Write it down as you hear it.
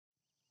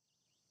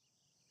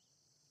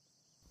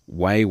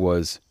Wei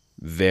was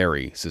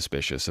very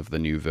suspicious of the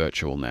new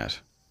virtual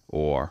net,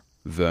 or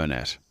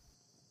Vernet.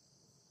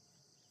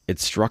 It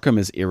struck him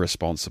as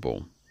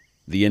irresponsible.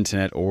 The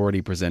internet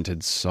already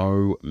presented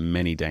so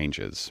many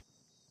dangers.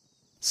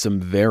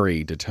 Some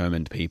very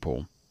determined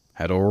people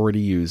had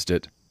already used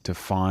it to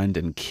find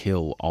and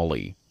kill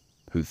Ollie,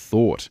 who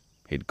thought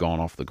he'd gone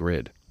off the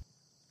grid.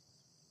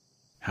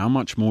 How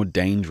much more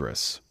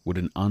dangerous would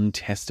an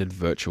untested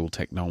virtual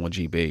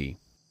technology be?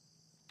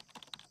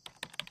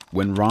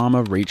 When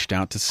Rama reached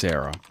out to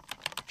Sarah,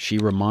 she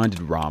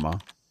reminded Rama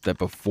that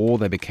before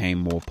they became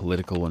more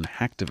political and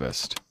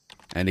hacktivist,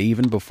 and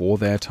even before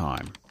their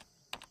time,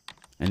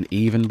 and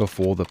even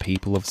before the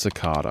people of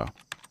Cicada,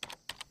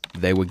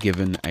 they were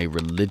given a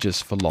religious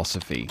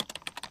philosophy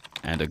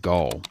and a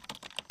goal.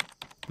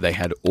 They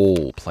had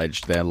all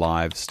pledged their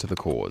lives to the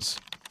cause,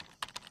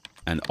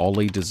 and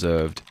Ollie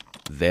deserved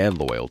their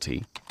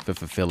loyalty for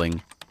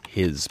fulfilling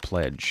his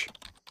pledge.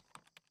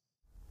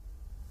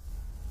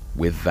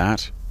 With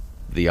that,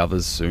 the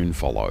others soon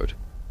followed.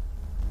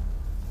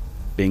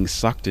 Being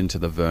sucked into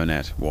the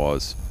Vernet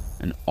was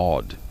an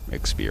odd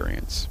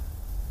experience.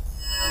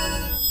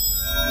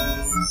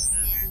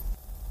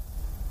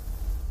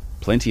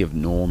 Plenty of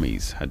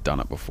normies had done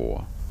it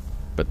before,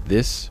 but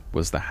this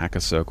was the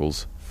Hacker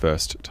Circle's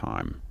first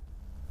time.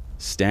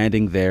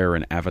 Standing there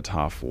in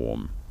avatar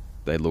form,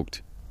 they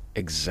looked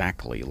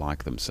exactly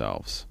like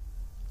themselves,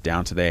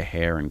 down to their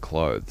hair and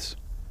clothes.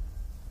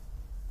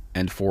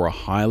 And for a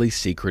highly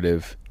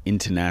secretive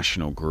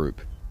international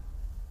group,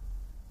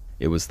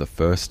 it was the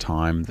first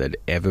time they'd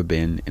ever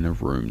been in a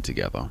room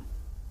together.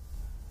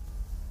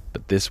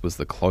 But this was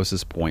the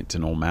closest point to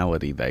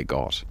normality they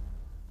got.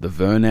 The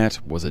Vernet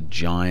was a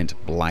giant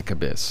black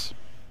abyss,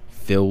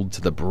 filled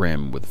to the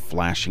brim with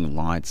flashing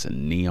lights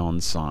and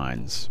neon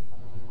signs.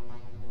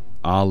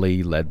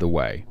 Ali led the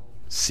way,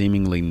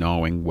 seemingly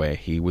knowing where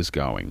he was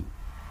going.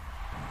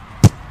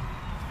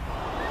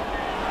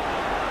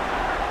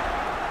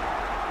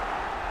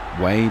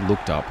 Wei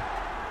looked up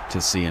to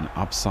see an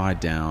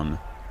upside-down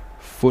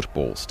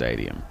football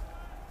stadium,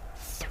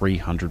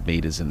 300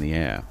 meters in the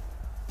air.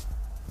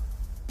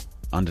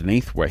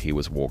 Underneath where he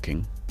was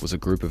walking was a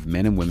group of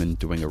men and women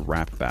doing a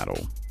rap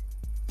battle.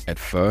 At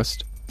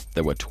first,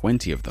 there were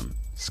 20 of them,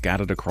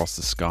 scattered across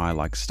the sky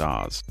like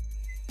stars.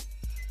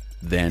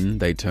 Then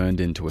they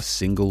turned into a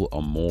single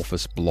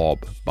amorphous blob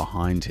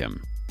behind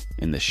him,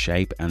 in the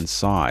shape and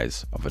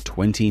size of a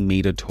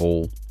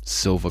 20-meter-tall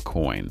silver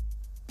coin.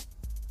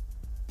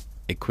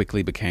 It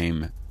quickly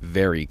became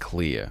very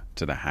clear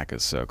to the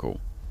Hackers Circle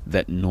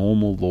that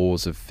normal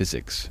laws of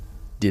physics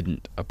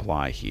didn't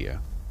apply here,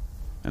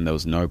 and there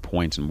was no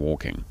point in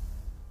walking.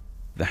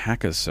 The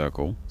Hackers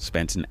Circle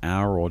spent an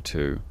hour or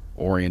two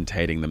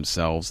orientating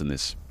themselves in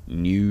this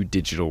new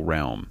digital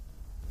realm.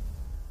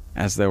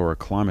 As they were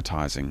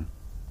acclimatizing,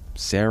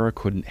 Sarah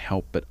couldn't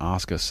help but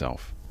ask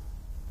herself,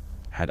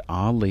 had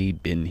Ali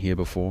been here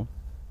before?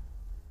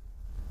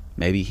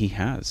 Maybe he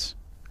has,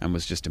 and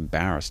was just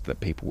embarrassed that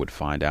people would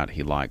find out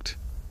he liked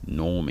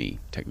normie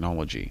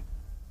technology.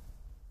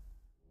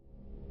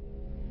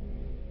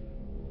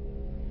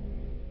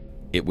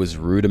 It was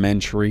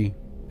rudimentary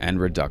and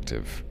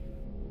reductive,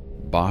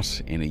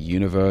 but in a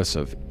universe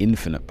of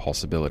infinite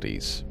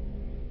possibilities,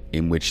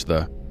 in which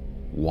the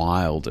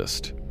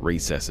wildest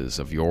recesses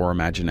of your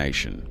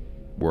imagination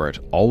were at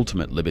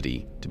ultimate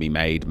liberty to be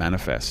made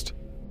manifest,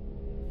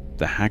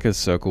 the Hackers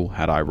Circle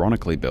had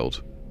ironically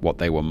built what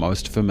they were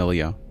most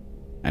familiar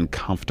and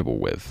comfortable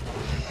with.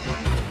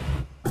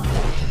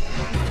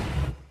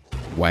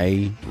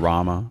 Wei,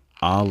 Rama,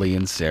 Ali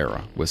and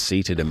Sarah were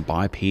seated in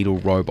bipedal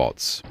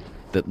robots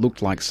that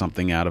looked like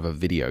something out of a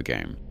video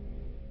game.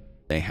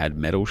 They had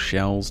metal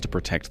shells to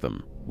protect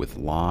them with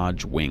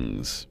large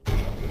wings.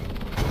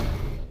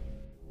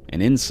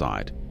 And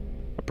inside,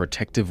 a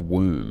protective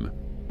womb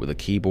with a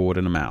keyboard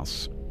and a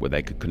mouse where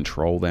they could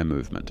control their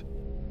movement.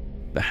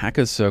 The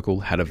Hackers Circle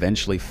had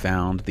eventually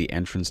found the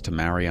entrance to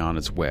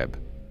Mariana's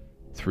web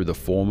through the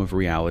form of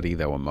reality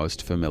they were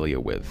most familiar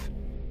with.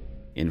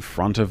 In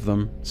front of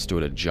them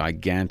stood a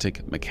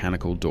gigantic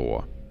mechanical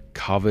door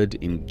covered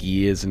in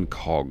gears and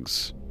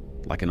cogs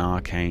like an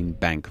arcane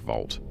bank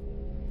vault.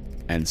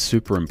 And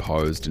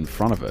superimposed in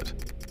front of it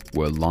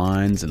were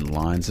lines and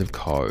lines of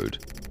code,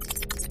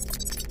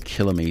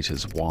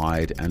 kilometers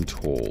wide and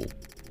tall.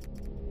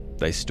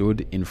 They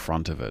stood in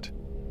front of it,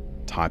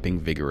 typing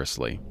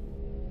vigorously.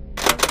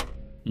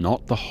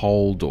 Not the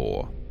whole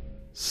door,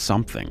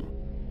 something,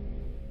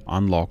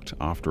 unlocked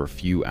after a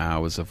few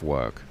hours of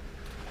work.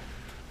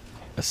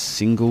 A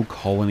single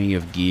colony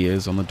of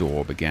gears on the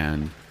door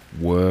began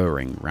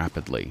whirring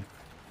rapidly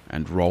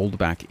and rolled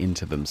back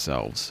into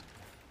themselves,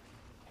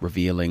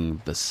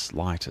 revealing the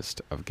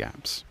slightest of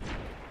gaps.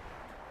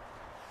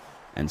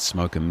 And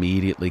smoke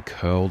immediately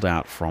curled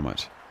out from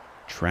it,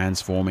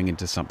 transforming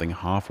into something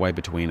halfway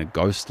between a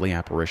ghostly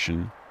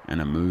apparition and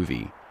a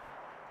movie.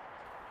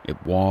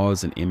 It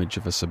was an image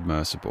of a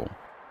submersible,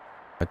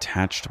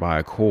 attached by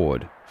a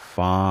cord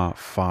far,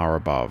 far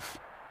above,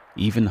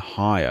 even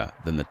higher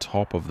than the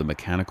top of the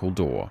mechanical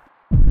door.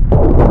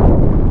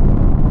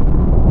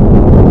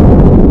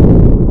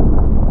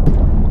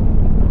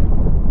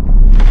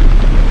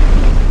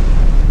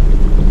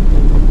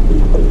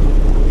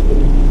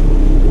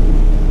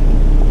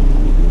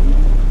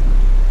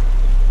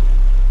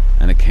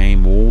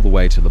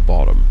 way to the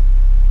bottom,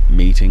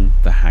 meeting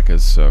the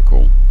hacker's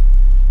circle.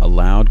 A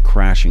loud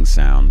crashing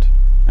sound,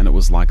 and it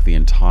was like the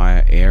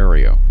entire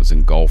area was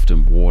engulfed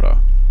in water,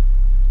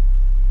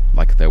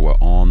 like they were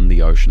on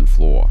the ocean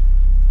floor.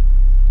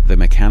 The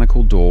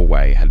mechanical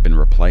doorway had been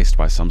replaced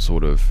by some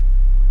sort of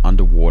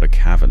underwater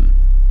cavern.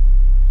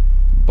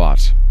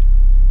 But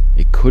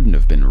it couldn't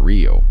have been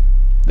real.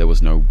 There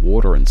was no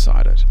water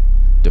inside it,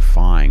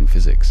 defying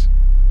physics.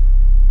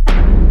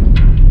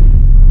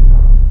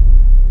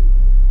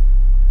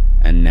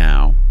 And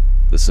now,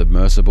 the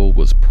submersible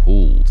was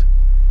pulled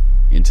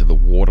into the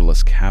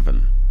waterless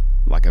cavern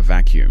like a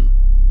vacuum.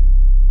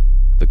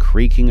 The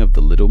creaking of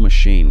the little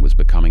machine was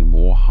becoming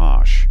more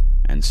harsh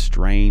and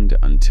strained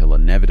until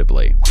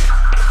inevitably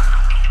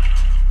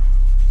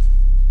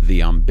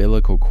the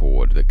umbilical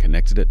cord that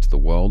connected it to the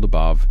world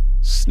above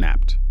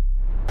snapped.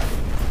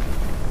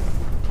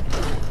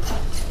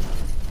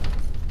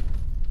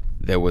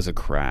 There was a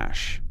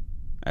crash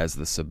as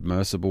the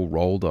submersible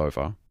rolled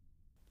over,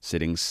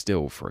 sitting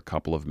still for a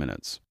couple of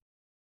minutes.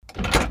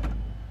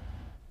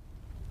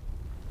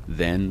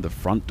 Then the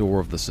front door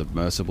of the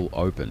submersible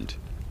opened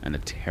and a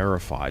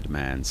terrified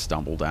man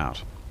stumbled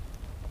out.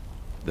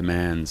 The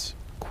man's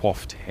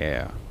coiffed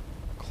hair,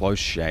 close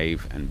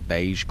shave, and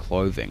beige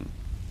clothing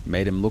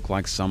made him look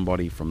like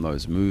somebody from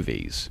those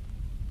movies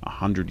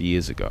 100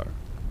 years ago.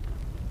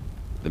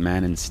 The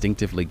man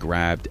instinctively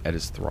grabbed at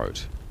his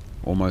throat,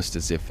 almost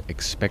as if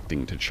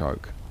expecting to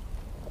choke,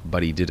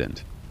 but he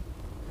didn't,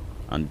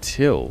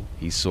 until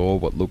he saw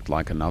what looked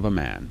like another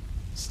man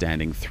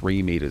standing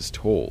 3 meters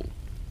tall,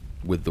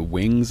 with the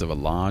wings of a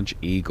large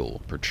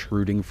eagle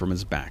protruding from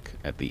his back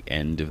at the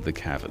end of the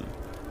cavern.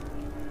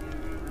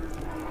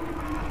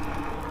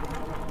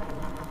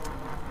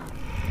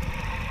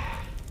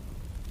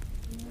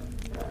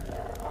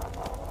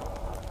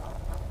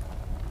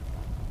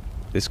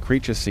 This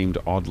creature seemed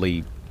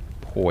oddly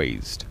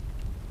poised,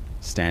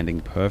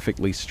 standing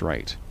perfectly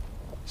straight,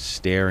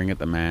 staring at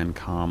the man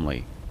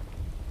calmly.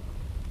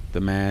 The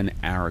man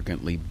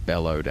arrogantly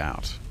bellowed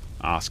out,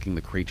 asking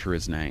the creature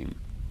his name.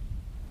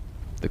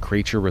 The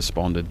creature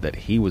responded that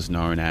he was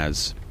known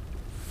as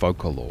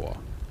Folklore.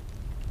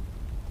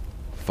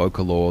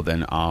 Folklore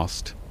then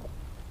asked,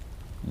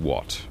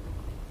 "What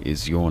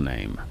is your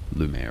name,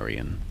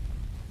 Lumerian?"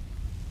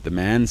 The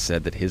man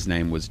said that his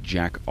name was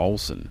Jack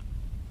Olson,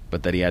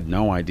 but that he had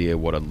no idea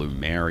what a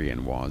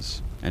Lumerian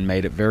was, and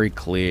made it very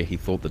clear he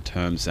thought the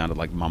term sounded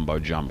like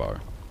mumbo-jumbo.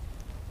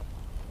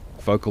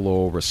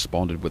 Folklore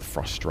responded with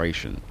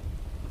frustration,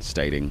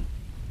 stating,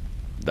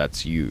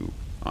 "That's you,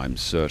 I'm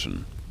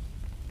certain.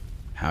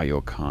 How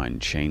your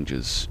kind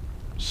changes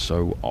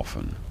so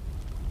often.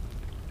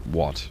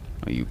 What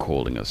are you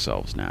calling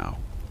yourselves now?"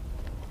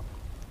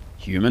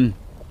 "Human,"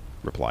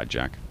 replied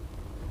Jack.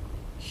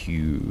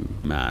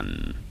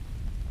 "Human,"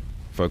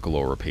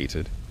 Folklore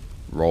repeated,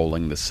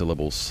 rolling the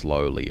syllables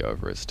slowly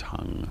over his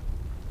tongue.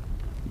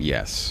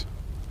 Yes,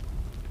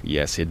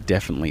 he'd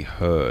definitely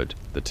heard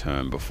the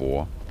term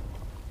before,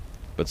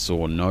 but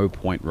saw no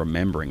point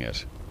remembering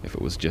it if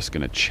it was just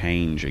going to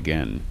change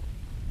again.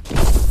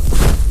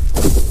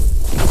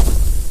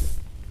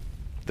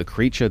 The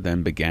creature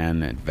then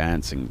began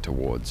advancing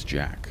towards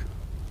Jack.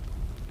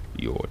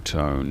 "Your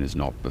tone is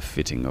not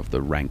befitting of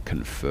the rank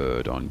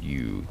conferred on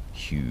you,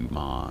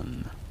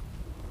 human."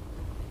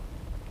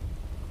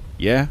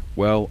 "Yeah,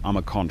 well, I'm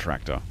a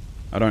contractor.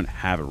 I don't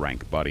have a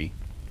rank, buddy,"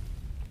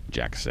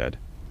 Jack said.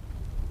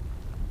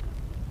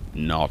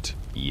 "Not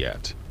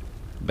yet,"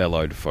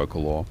 bellowed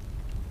Folklore,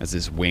 as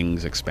his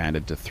wings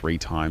expanded to 3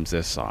 times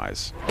their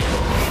size,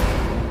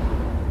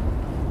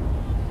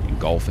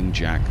 engulfing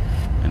Jack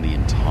and the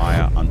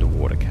entire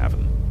underwater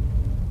cavern.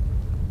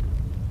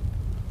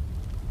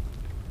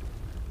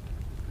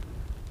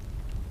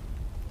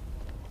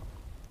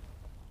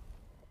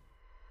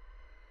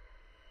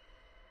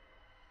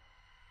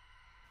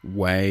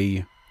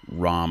 Wei,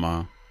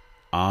 Rama,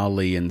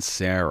 Ali, and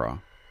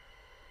Sarah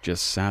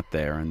just sat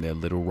there in their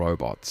little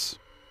robots,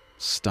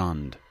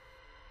 stunned.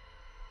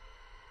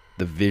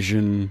 The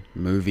vision,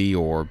 movie,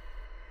 or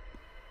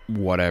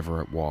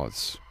whatever it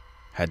was,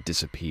 had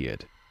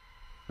disappeared,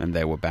 and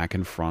they were back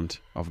in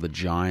front of the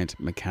giant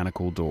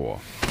mechanical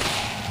door.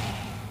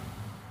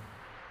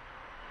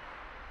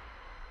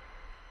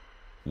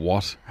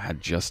 What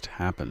had just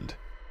happened?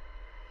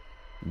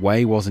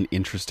 Wei wasn't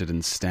interested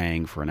in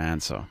staying for an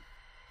answer.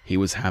 He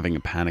was having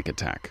a panic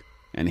attack,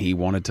 and he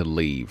wanted to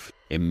leave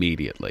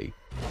immediately.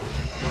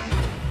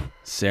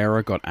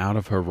 Sarah got out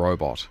of her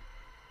robot,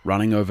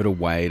 running over to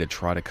Wei to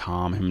try to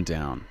calm him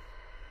down.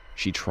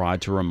 She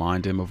tried to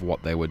remind him of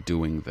what they were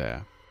doing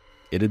there.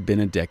 It had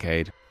been a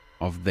decade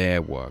of their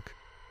work,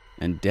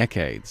 and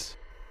decades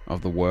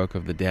of the work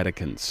of the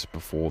Dedicants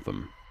before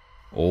them,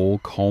 all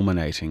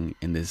culminating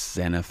in this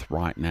zenith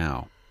right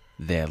now.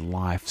 Their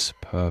life's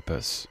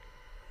purpose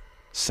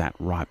sat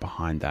right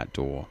behind that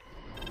door.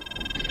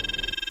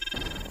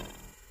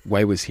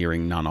 Wei was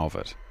hearing none of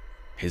it.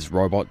 His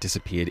robot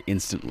disappeared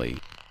instantly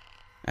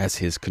as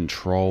his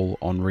control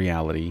on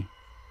reality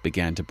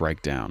began to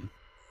break down.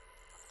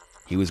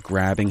 He was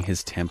grabbing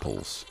his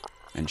temples,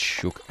 and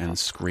shook and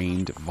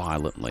screamed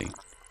violently.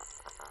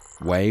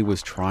 Wei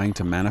was trying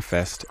to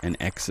manifest an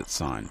exit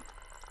sign,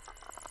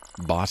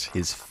 but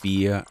his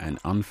fear and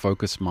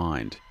unfocused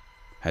mind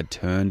had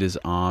turned his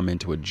arm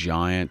into a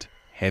giant,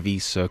 heavy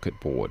circuit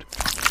board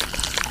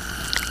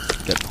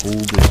that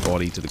pulled his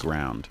body to the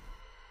ground.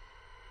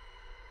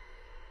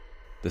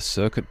 The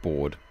circuit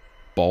board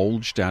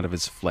bulged out of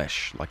his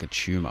flesh like a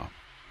tumor,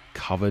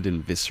 covered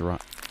in viscera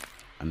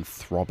and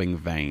throbbing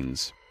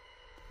veins.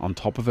 On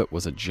top of it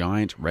was a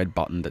giant red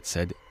button that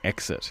said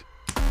exit.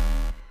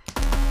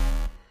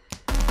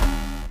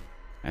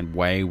 And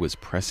Wei was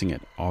pressing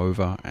it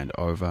over and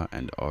over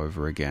and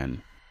over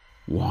again.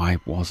 Why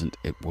wasn't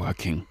it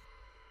working?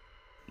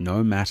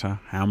 No matter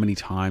how many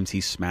times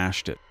he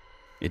smashed it,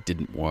 it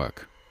didn't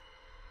work.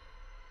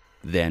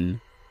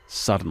 Then,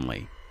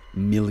 suddenly,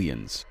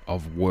 millions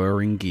of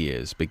whirring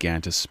gears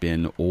began to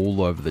spin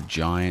all over the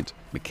giant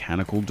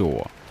mechanical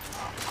door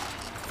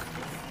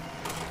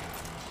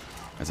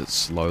as it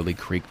slowly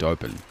creaked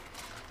open.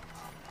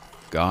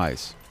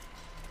 "Guys,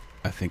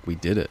 I think we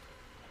did it,"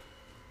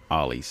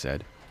 Ali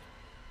said.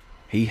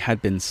 He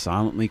had been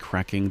silently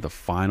cracking the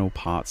final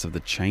parts of the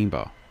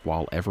chamber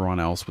while everyone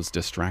else was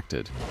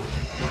distracted,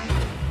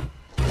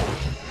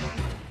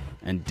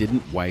 and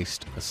didn't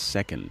waste a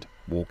second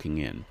walking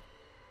in.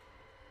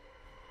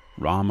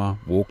 Rama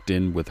walked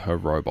in with her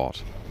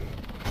robot.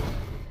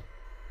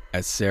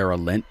 As Sarah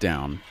leant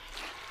down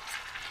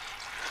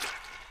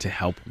to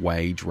help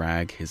Wei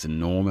drag his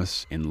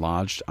enormous,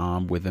 enlarged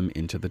arm with him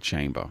into the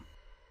chamber.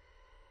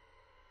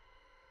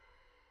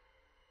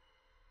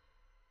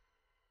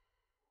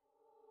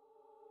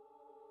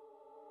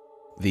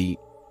 The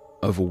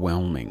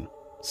overwhelming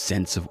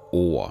sense of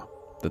awe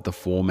that the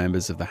 4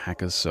 members of the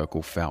Hackers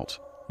Circle felt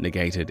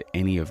negated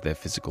any of their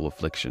physical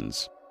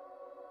afflictions,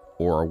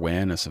 or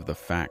awareness of the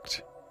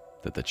fact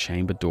that the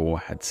chamber door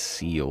had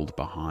sealed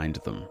behind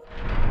them.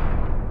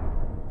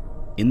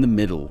 In the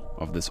middle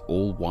of this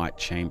all-white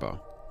chamber,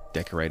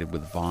 decorated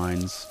with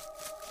vines,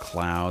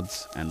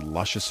 clouds, and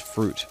luscious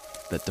fruit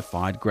that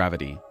defied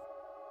gravity,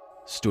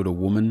 stood a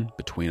woman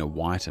between a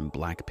white and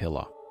black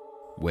pillar,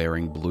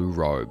 wearing blue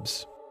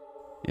robes.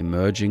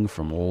 Emerging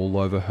from all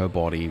over her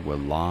body were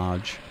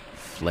large,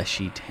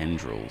 fleshy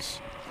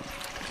tendrils,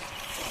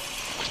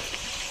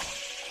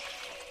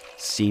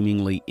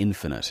 seemingly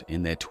infinite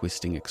in their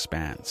twisting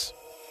expanse.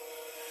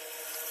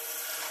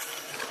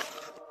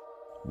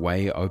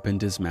 Wei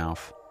opened his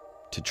mouth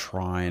to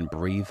try and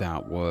breathe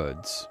out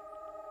words,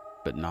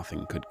 but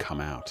nothing could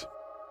come out.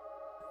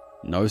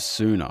 No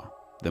sooner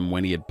than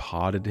when he had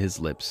parted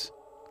his lips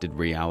did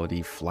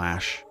reality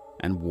flash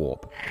and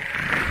warp.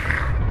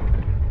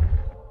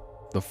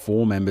 The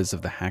 4 members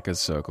of the Hackers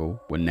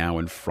Circle were now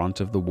in front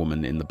of the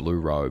woman in the blue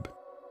robe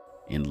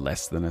in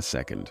less than a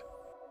second.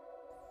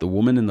 The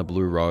woman in the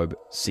blue robe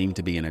seemed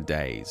to be in a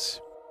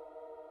daze.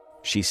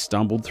 She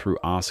stumbled through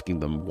asking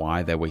them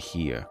why they were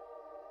here,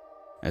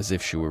 as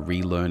if she were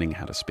relearning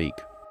how to speak.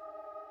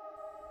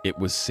 It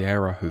was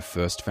Sarah who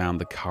first found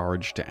the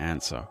courage to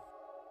answer,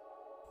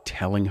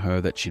 telling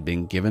her that she'd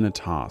been given a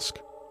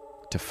task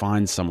to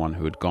find someone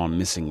who had gone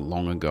missing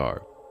long ago.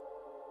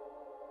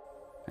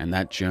 And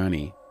that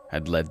journey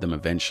had led them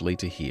eventually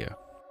to here.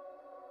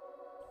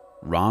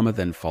 Rama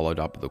then followed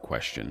up with a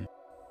question,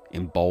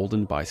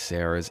 emboldened by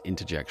Sarah's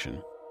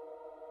interjection.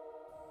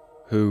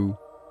 Who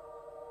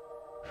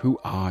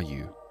are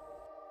you?"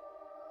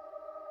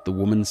 The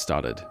woman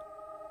stuttered,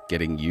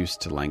 getting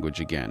used to language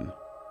again.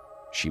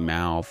 She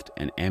mouthed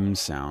an M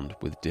sound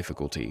with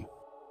difficulty.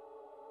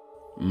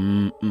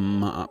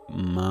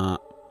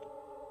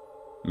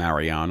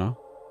 "Mariana?"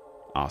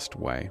 asked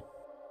Wei.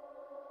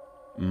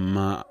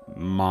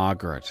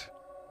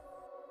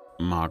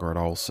 Margaret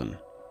Olsen."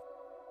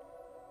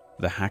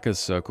 The Hackers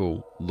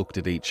Circle looked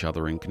at each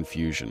other in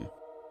confusion.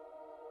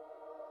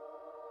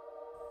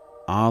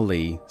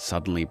 Ali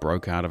suddenly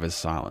broke out of his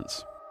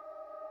silence.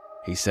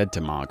 He said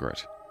to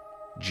Margaret,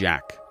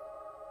 "Jack,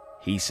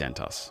 he sent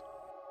us."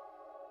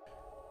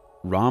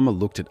 Rama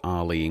looked at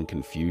Ali in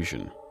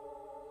confusion.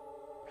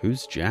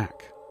 Who's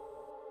Jack?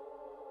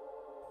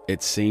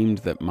 It seemed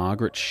that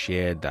Margaret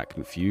shared that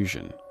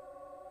confusion,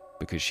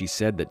 because she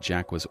said that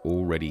Jack was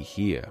already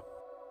here.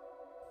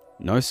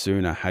 No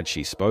sooner had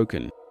she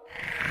spoken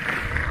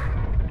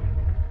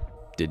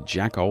did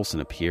Jack Olsen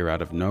appear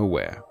out of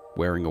nowhere,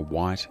 wearing a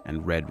white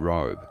and red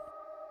robe.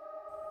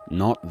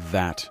 "Not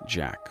that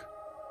Jack.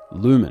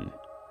 Lumen.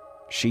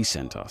 She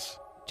sent us.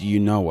 Do you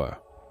know her?"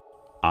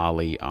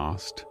 Ali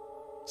asked,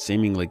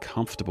 seemingly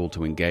comfortable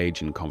to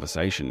engage in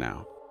conversation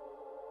now.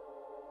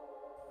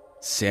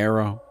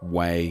 Sarah,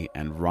 Wei,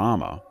 and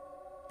Rama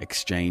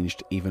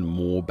exchanged even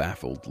more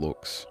baffled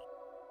looks.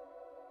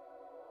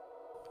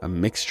 A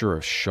mixture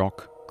of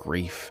shock,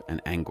 grief,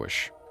 and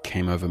anguish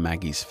came over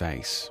Maggie's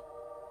face.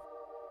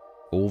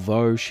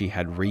 Although she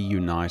had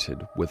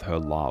reunited with her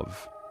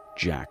love,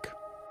 Jack,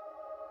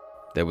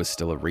 there was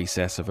still a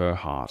recess of her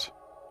heart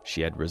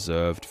she had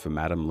reserved for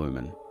Madame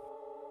Lumen.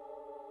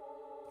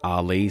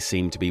 Ali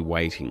seemed to be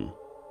waiting,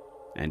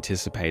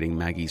 anticipating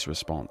Maggie's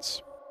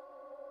response.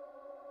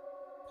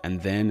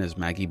 And then as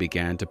Maggie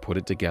began to put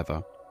it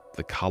together,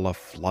 the colour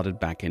flooded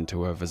back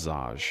into her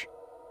visage.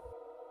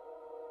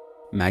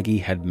 Maggie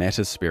had met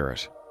a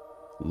spirit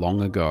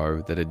long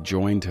ago that had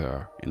joined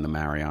her in the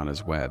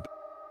Mariana's web.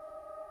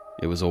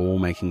 It was all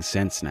making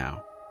sense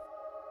now.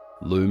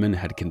 Lumen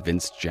had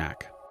convinced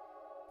Jack,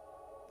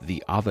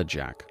 the other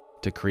Jack,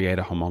 to create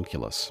a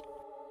homunculus.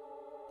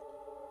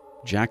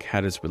 Jack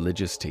had his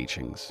religious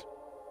teachings,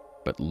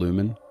 but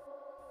Lumen,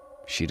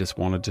 she just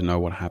wanted to know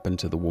what happened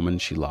to the woman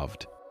she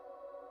loved.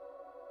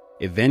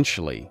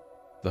 Eventually,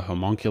 the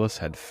homunculus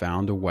had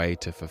found a way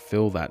to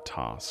fulfill that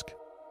task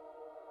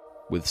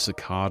with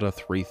Cicada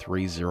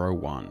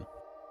 3301,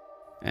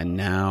 and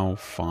now,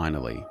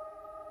 finally,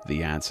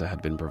 the answer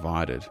had been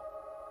provided,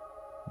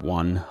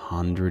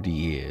 100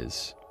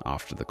 years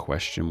after the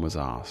question was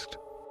asked.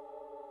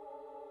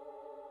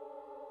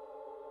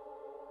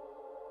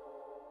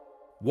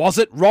 Was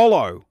it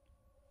Rollo?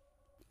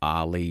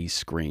 Ali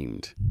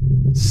screamed,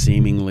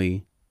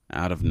 seemingly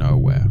out of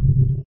nowhere.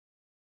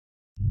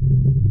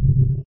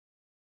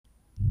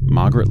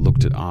 Margaret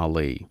looked at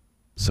Ali,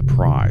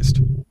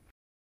 surprised.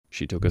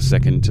 She took a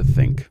second to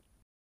think,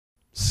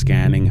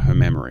 scanning her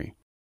memory.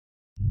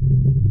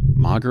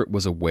 Margaret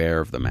was aware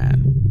of the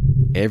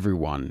man.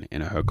 Everyone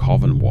in her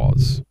coven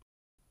was.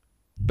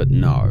 But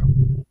no,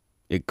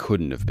 it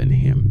couldn't have been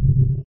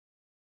him.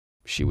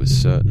 She was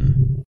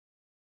certain.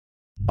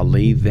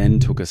 Ali then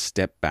took a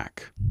step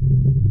back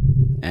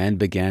and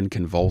began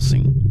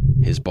convulsing,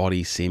 his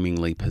body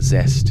seemingly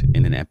possessed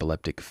in an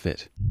epileptic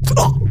fit.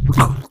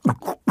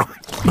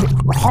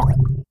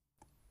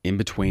 In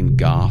between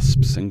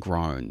gasps and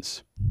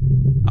groans,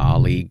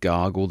 Ali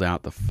gargled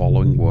out the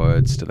following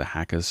words to the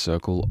hackers'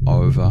 circle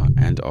over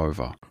and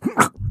over.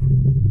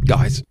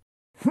 Guys,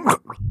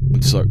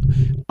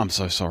 I'm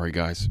so sorry,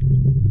 guys.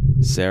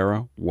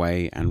 Sarah,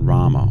 Wei, and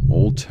Rama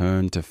all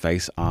turned to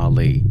face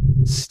Ali,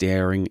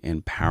 staring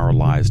in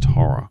paralyzed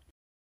horror.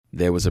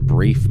 There was a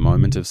brief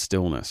moment of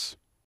stillness,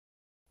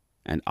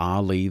 and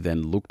Ali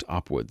then looked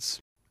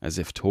upwards, as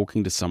if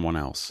talking to someone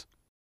else.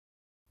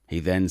 He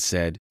then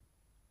said,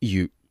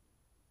 You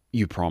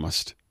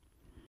promised.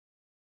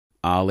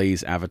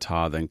 Ali's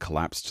avatar then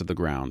collapsed to the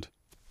ground,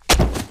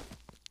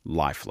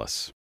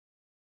 lifeless.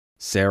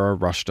 Sarah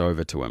rushed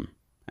over to him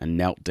and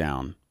knelt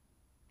down,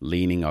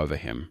 leaning over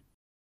him.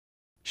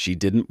 She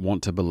didn't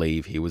want to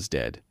believe he was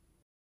dead.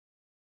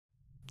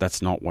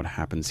 That's not what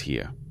happens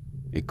here.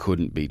 It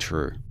couldn't be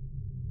true.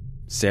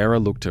 Sarah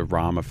looked to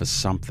Rama for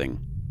something,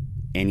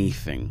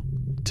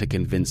 anything, to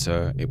convince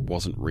her it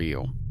wasn't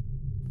real.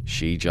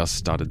 She just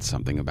stuttered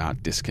something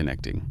about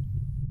disconnecting.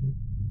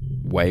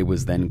 Wei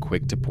was then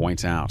quick to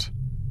point out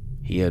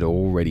he had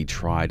already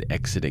tried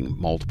exiting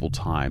multiple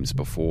times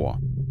before.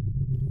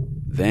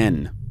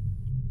 Then,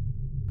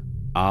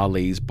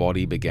 Ali's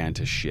body began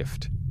to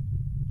shift.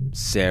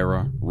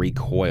 Sarah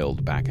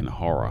recoiled back in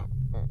horror.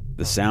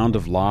 The sound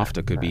of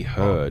laughter could be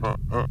heard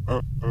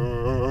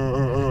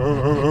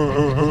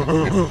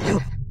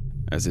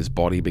as his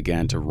body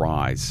began to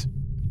rise,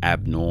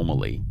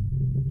 abnormally,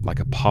 like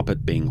a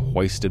puppet being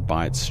hoisted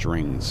by its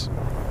strings.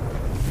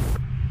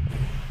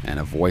 And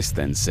a voice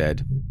then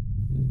said,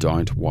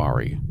 "Don't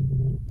worry,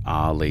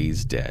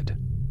 Ali's dead.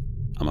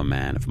 I'm a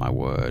man of my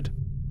word."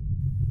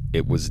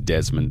 It was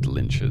Desmond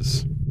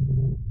Lynch's.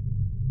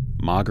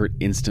 Margaret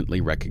instantly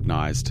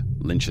recognized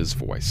Lynch's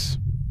voice.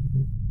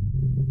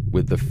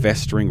 With the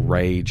festering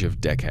rage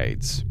of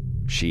decades,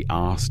 she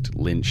asked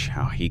Lynch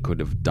how he could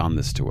have done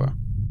this to her.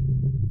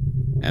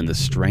 And the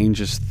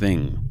strangest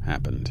thing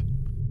happened.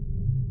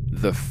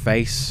 The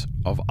face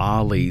of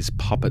Ali's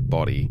puppet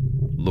body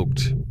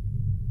looked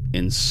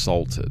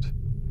insulted.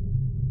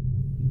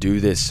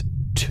 Do this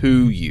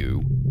to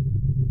you?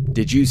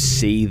 Did you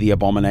see the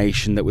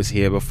abomination that was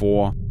here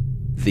before?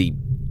 The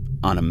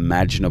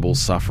unimaginable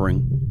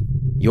suffering?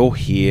 You're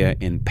here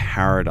in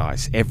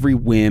paradise, every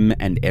whim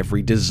and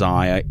every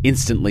desire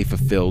instantly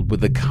fulfilled with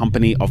the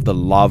company of the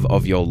love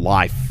of your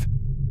life.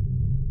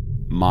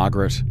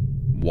 Margaret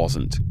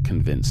wasn't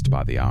convinced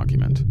by the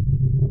argument.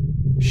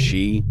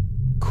 She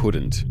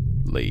couldn't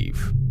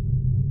leave.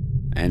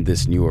 And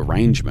this new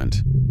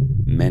arrangement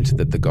meant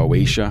that the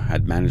Goetia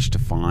had managed to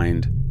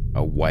find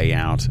a way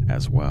out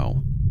as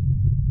well.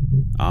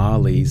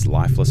 Ali's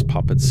lifeless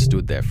puppet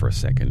stood there for a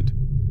second,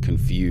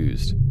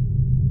 confused.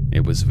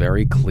 It was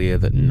very clear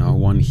that no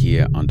one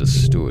here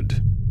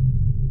understood.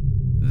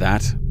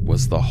 That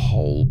was the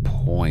whole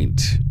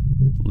point,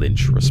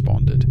 Lynch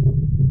responded.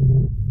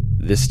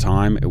 This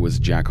time it was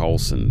Jack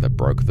Olson that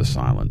broke the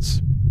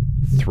silence,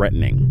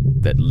 threatening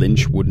that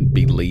Lynch wouldn't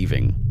be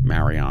leaving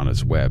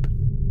Mariana's web.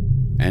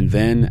 And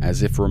then,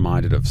 as if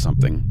reminded of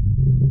something,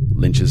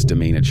 Lynch's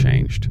demeanor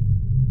changed.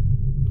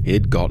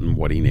 He'd gotten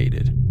what he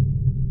needed.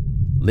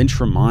 Lynch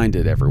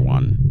reminded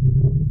everyone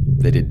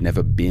that he'd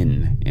never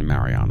been in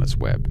Mariana's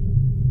web.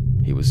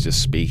 He was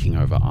just speaking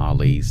over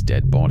Ali's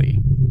dead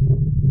body.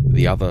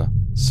 The other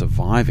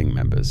surviving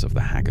members of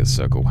the Hackers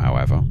Circle,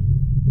 however,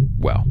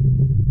 well,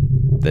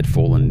 they'd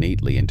fallen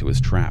neatly into his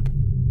trap.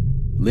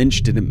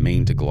 Lynch didn't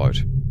mean to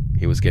gloat.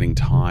 He was getting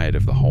tired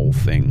of the whole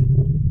thing.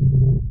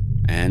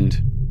 And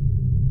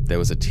there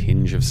was a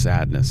tinge of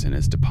sadness in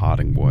his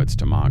departing words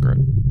to Margaret.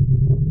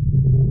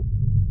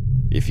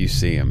 If you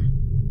see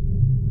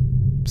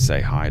him,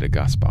 say hi to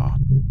Gaspar.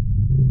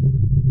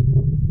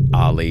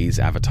 Ali's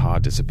avatar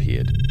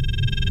disappeared.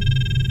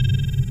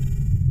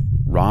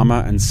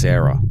 Rama and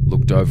Sarah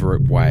looked over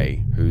at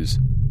Wei, whose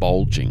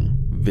bulging,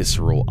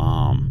 visceral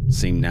arm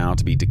seemed now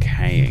to be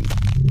decaying.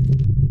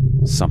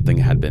 Something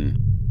had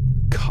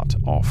been cut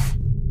off.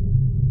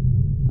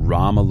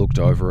 Rama looked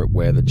over at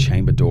where the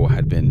chamber door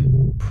had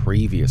been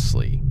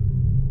previously,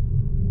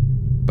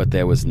 but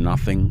there was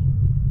nothing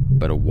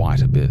but a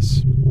white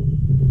abyss.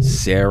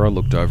 Sarah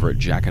looked over at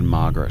Jack and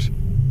Margaret,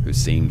 who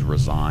seemed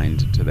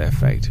resigned to their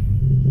fate.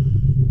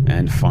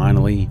 And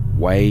finally,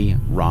 Wei,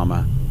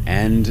 Rama,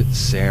 and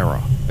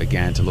Sarah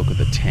began to look at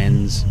the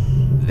tens,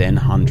 then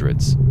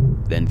hundreds,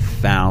 then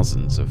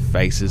thousands of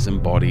faces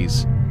and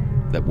bodies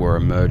that were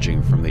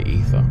emerging from the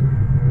ether.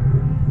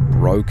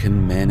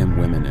 Broken men and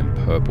women in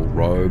purple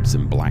robes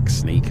and black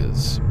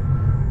sneakers.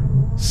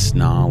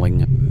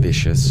 Snarling,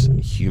 vicious,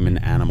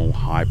 human-animal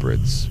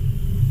hybrids.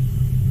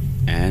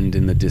 And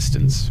in the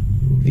distance,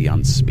 the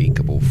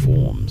unspeakable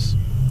forms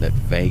that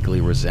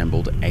vaguely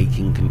resembled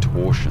aching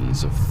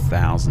contortions of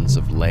thousands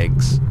of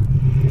legs,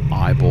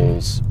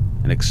 eyeballs,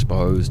 and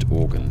exposed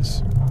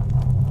organs.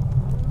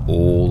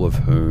 All of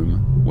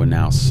whom were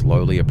now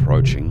slowly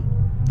approaching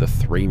the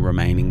 3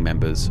 remaining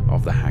members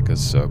of the Hackers'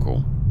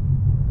 Circle.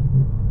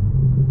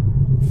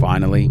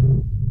 Finally,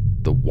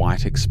 the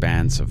white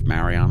expanse of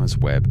Mariana's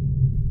web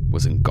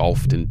was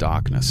engulfed in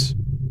darkness,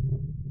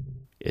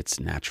 its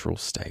natural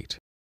state.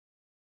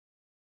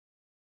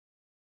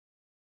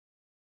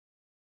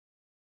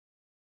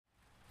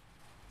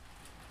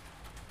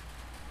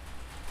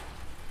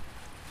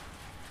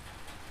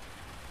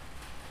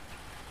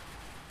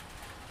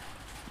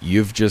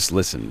 You've just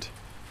listened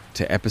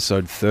to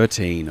episode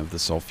 13 of the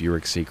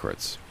Sulphuric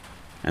Secrets,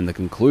 and the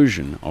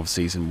conclusion of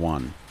season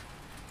 1.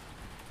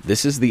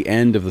 This is the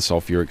end of the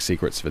Sulphuric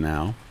Secrets for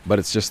now, but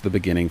it's just the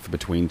beginning for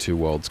Between Two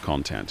Worlds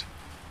content.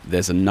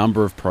 There's a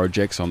number of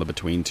projects on the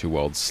Between Two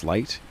Worlds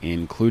slate,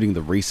 including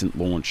the recent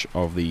launch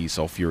of the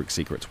Sulphuric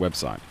Secrets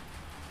website.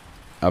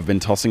 I've been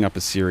tossing up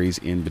a series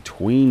in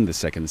between the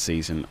second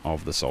season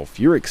of the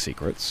Sulphuric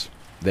Secrets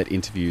that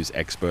interviews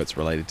experts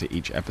related to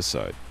each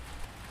episode.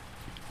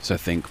 So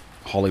think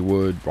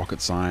Hollywood,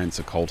 rocket science,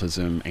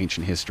 occultism,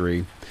 ancient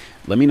history.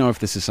 Let me know if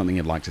this is something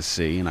you'd like to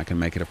see, and I can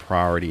make it a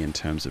priority in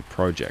terms of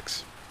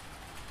projects.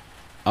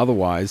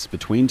 Otherwise,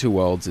 Between Two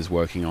Worlds is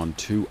working on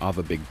 2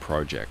 other big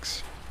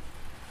projects.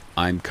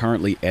 I'm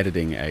currently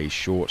editing a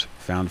short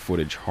found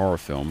footage horror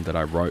film that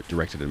I wrote,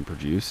 directed, and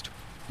produced,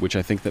 which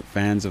I think that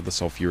fans of the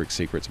Sulphuric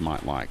Secrets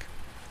might like.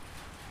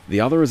 The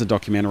other is a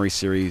documentary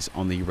series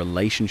on the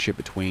relationship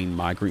between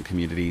migrant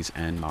communities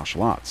and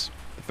martial arts.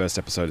 The first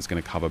episode is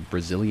going to cover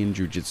Brazilian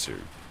Jiu-Jitsu.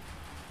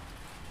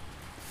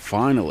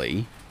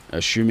 Finally,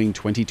 assuming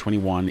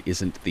 2021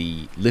 isn't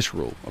the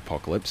literal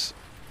apocalypse,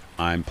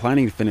 I'm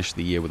planning to finish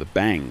the year with a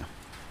bang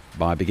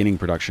by beginning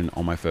production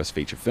on my first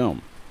feature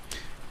film.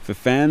 For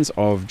fans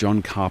of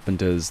John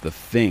Carpenter's The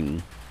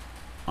Thing,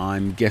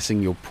 I'm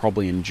guessing you'll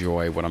probably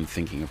enjoy what I'm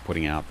thinking of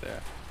putting out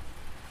there.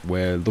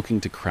 We're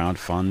looking to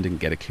crowdfund and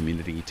get a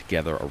community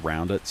together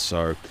around it,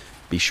 so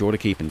be sure to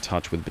keep in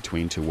touch with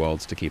Between Two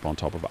Worlds to keep on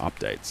top of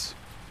updates.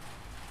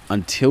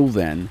 Until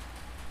then,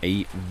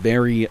 a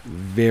very,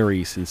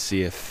 very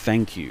sincere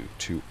thank you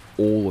to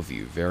all of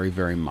you very,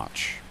 very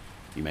much.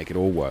 You make it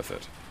all worth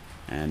it.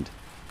 And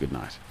good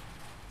night.